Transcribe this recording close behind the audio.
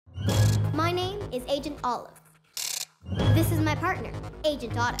My name is Agent Olive. This is my partner,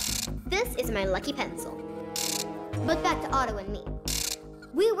 Agent Otto. This is my lucky pencil. But back to Otto and me.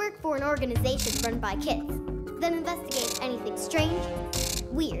 We work for an organization run by kids that investigates anything strange,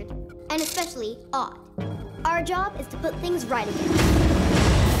 weird, and especially odd. Our job is to put things right again.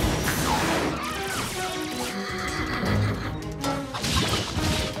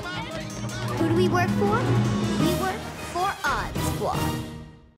 Who do we work for? We work for Odd Squad.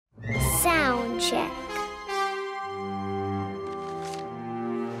 Soundcheck.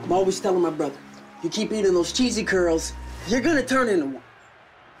 I'm always telling my brother, you keep eating those cheesy curls, you're gonna turn into one.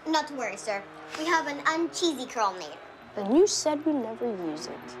 Not to worry, sir. We have an uncheesy curl made. Then you said we never use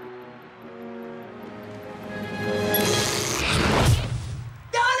it.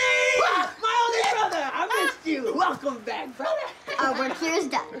 Donnie! My only brother! I missed you! Welcome back, brother! Our work here is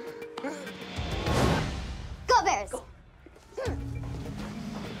done. Go Bears! Go.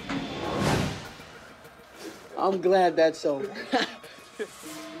 I'm glad that's over. Donnie,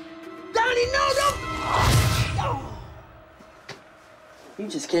 no! Oh. You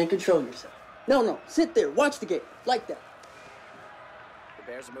just can't control yourself. No, sit there, watch the game, like that. The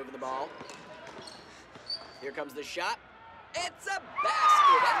Bears are moving the ball. Here comes the shot. It's a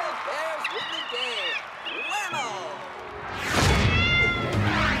basket, and the Bears win the game. Whammo!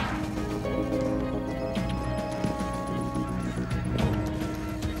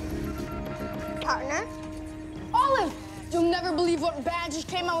 Partner? Olive! You'll never believe what band just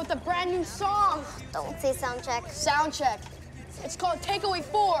came out with a brand new song. Don't say Soundcheck. Soundcheck. It's called Takeaway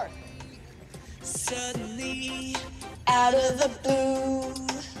 4. Suddenly, out of the blue,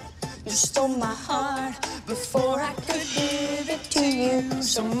 you stole my heart before I could give it to you.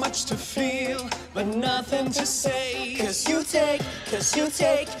 So much to feel, but nothing to say. Cause you take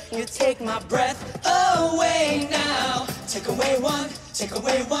my breath away now. Take away one, take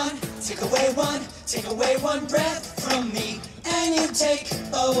away one, take away one, take away one breath from me. And you take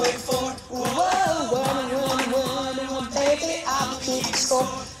away 4. Whoa, one, baby, I'll keep score.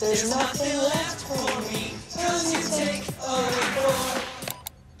 There's nothing left for me. Cause you take away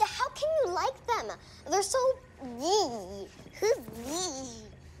 4. How can you like them? They're so yee. Who's yee?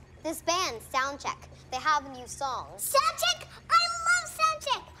 This band, Soundcheck, they have a new song. Soundcheck? I love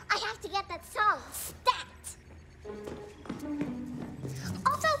Soundcheck! I have to get that song stat.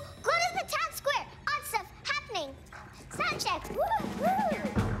 Also, go to the town square. Odd stuff happening. Soundcheck. Woo, woo.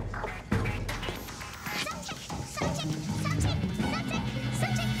 Soundcheck, Soundcheck, Soundcheck, Soundcheck,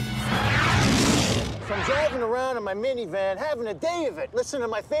 Soundcheck. So I'm driving around in my minivan, having a day of it, listening to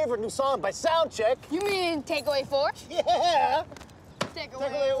my favorite new song by Soundcheck. You mean Takeaway 4? Yeah! Take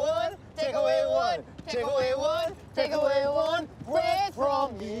away one, take away one, take away one, take away one breath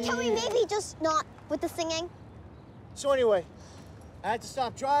from me. Can we maybe just not with the singing? So anyway, I had to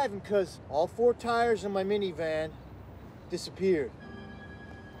stop driving because all 4 tires in my minivan disappeared.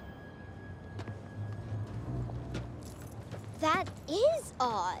 That is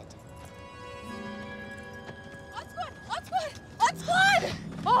odd. What's good?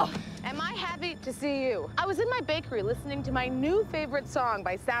 Oh, am I happy to see you? I was in my bakery listening to my new favorite song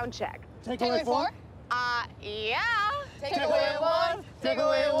by Soundcheck. Take away 4? Yeah. Take away one, take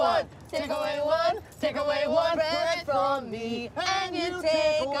away one, take away one, take away one breath from me, and you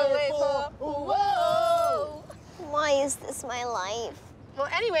take away 4. Whoa! Why is this my life? Well,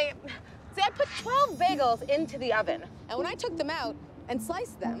 anyway, see, I put 12 bagels into the oven, and when I took them out and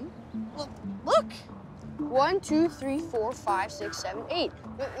sliced them, look. 1, 2, 3, 4, 5, 6, 7, 8.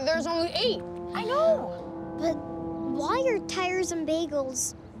 There's only 8. I know. But why are tires and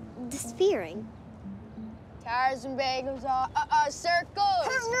bagels disappearing? Tires and bagels are circles.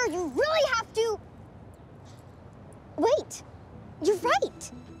 Partner, you really have to... Wait, you're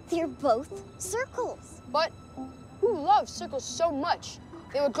right. They're both circles. But who loves circles so much?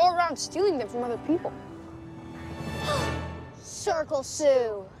 They would go around stealing them from other people. Circle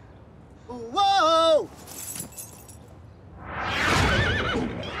Sue. Whoa!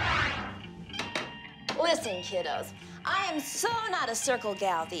 Listen, kiddos, I am so not a circle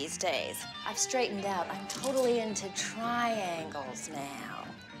gal these days. I've straightened out. I'm totally into triangles now.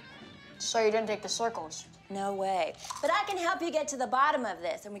 So you didn't take the circles? No way. But I can help you get to the bottom of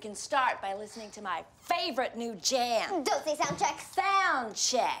this, and we can start by listening to my favorite new jam. Don't say Soundcheck.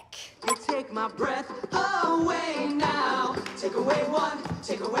 Soundcheck. You take my breath away now. Take away one,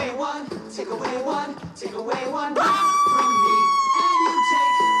 take away one, take away one, take away one breath from me. And you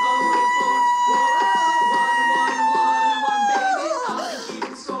take away 4. One, baby. I'll keep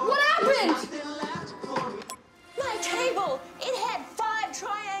it score. What happened? My table, it had 5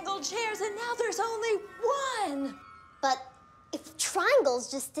 triangle chairs, and now there's only 1. But if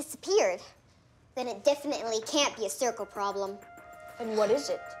triangles just disappeared, then it definitely can't be a circle problem. And what is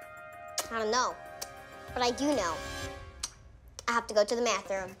it? I don't know, but I do know. I have to go to the math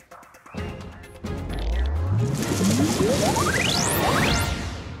room.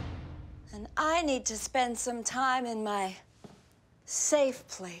 And I need to spend some time in my safe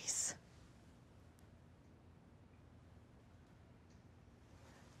place.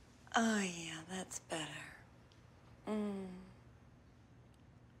 Oh, yeah, that's better.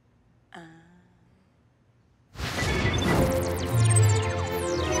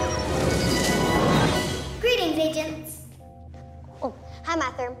 Greetings, agents. Oh, hi,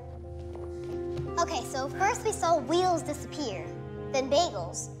 math room. Okay, so first we saw wheels disappear, then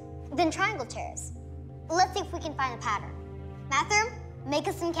bagels, then triangle chairs. Let's see if we can find a pattern. Math room, make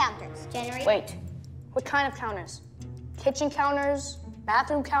us some counters. Generate. Wait, what kind of counters? Kitchen counters?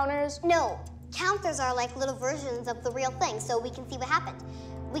 Bathroom counters? No, counters are like little versions of the real thing, so we can see what happened.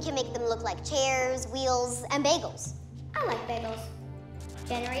 We can make them look like chairs, wheels, and bagels. I like bagels.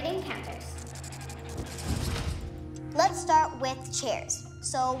 Generating counters. Let's start with chairs.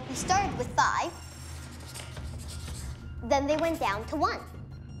 So we started with 5, then they went down to 1.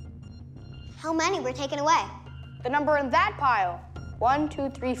 How many were taken away? The number in that pile. 1, 2,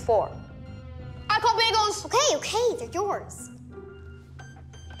 3, 4. I call bagels! Okay, they're yours.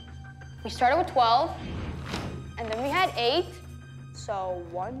 We started with 12, and then we had 8. So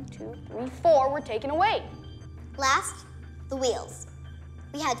 1, 2, 3, 4 were taken away. Last, the wheels.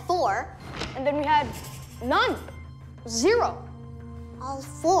 We had 4. And then we had none. 0. All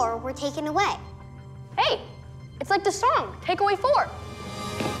 4 were taken away. Hey, it's like the song, Take Away 4.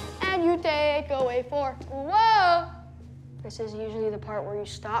 And you take away 4. Whoa! This is usually the part where you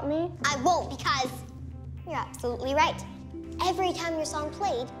stop me. I won't, because you're absolutely right. Every time your song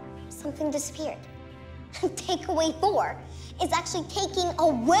played, something disappeared. Take away 4 is actually taking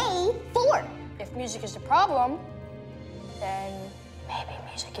away 4. If music is the problem, then maybe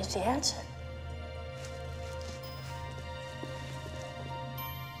music is the answer.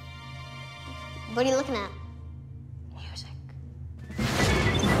 What are you looking at? Music.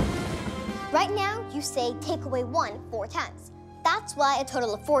 Right now, you say take away 1 4 times. That's why a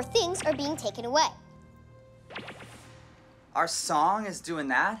total of 4 things are being taken away. Our song is doing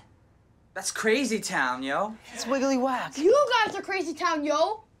that? That's crazy town, yo. It's wiggly whack. You guys are crazy town,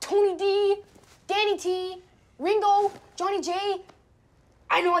 yo. Tony D, Danny T, Ringo, Johnny J.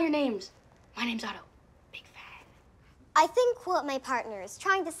 I know all your names. My name's Otto. Big fan. I think what my partner is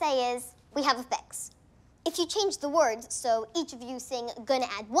trying to say is we have a fix. If you change the words so each of you sing gonna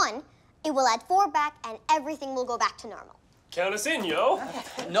add 1, it will add 4 back and everything will go back to normal. Count us in, yo.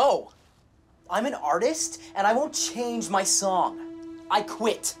 No. I'm an artist, and I won't change my song. I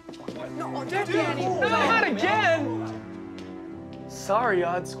quit. Danny, not again! Sorry,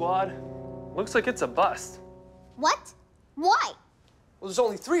 Odd Squad. Looks like it's a bust. What? Why? Well, there's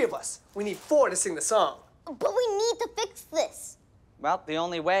only 3 of us. We need 4 to sing the song. But we need to fix this. Well, the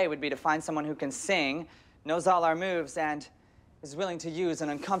only way would be to find someone who can sing, knows all our moves, and is willing to use an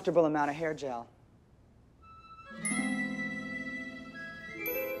uncomfortable amount of hair gel.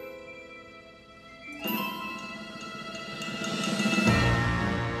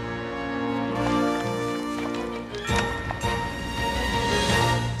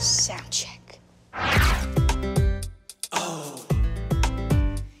 Soundcheck. Oh,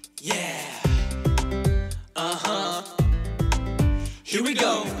 yeah. Uh-huh. Here we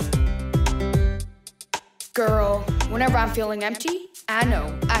go. Girl, whenever I'm feeling empty, I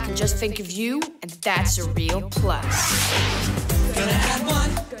know I can just think of you, and that's a real plus. Gonna add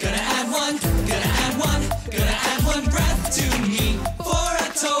 1, gonna add 1, gonna add 1, gonna add 1 breath to me for a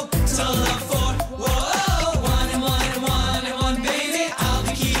total of 4. Whoa, 1 and 1 and 1 and 1, baby, I'll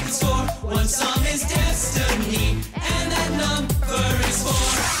be keeping score. 1 song is destiny, and that number is 4.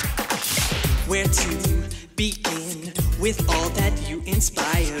 Where to begin with all that you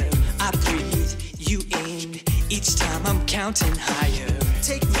inspire? I breathe you in each time I'm counting higher.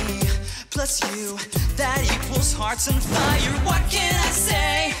 Take me plus you, that equals hearts on fire. What can I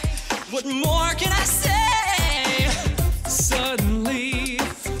say? What more can I say? Suddenly,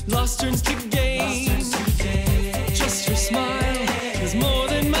 lost turns to gain. Just your smile is more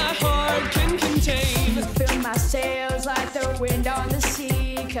than my heart can contain. Fill my sails like the wind on the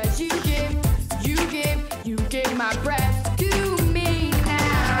sea, 'cause you give my breath to me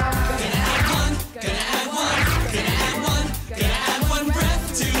now. Gonna add 1, gonna add 1, gonna add 1, gonna add 1 breath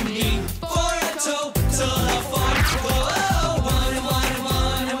to me for a total of 4. Whoa, 1 and 1 and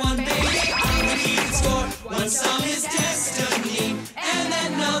 1 and 1, baby, I'm gonna keep the score. 1 song is destiny, and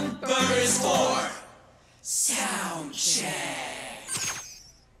that number is 4. Soundcheck.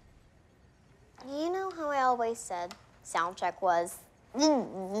 always said Soundcheck was...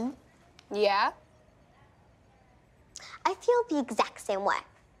 Yeah? I feel the exact same way.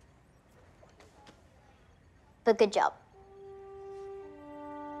 But good job.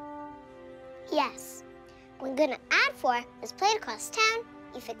 Yes. When gonna add 4 is played across town,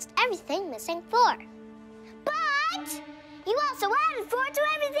 you fixed everything missing 4. But you also added 4 to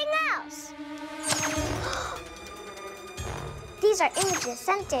everything else. These are images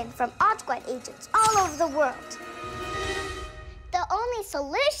sent in from Odd Squad agents all over the world. The only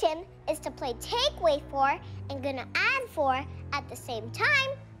solution is to play take away 4 and gonna add 4 at the same time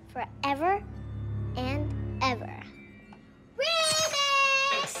forever and ever.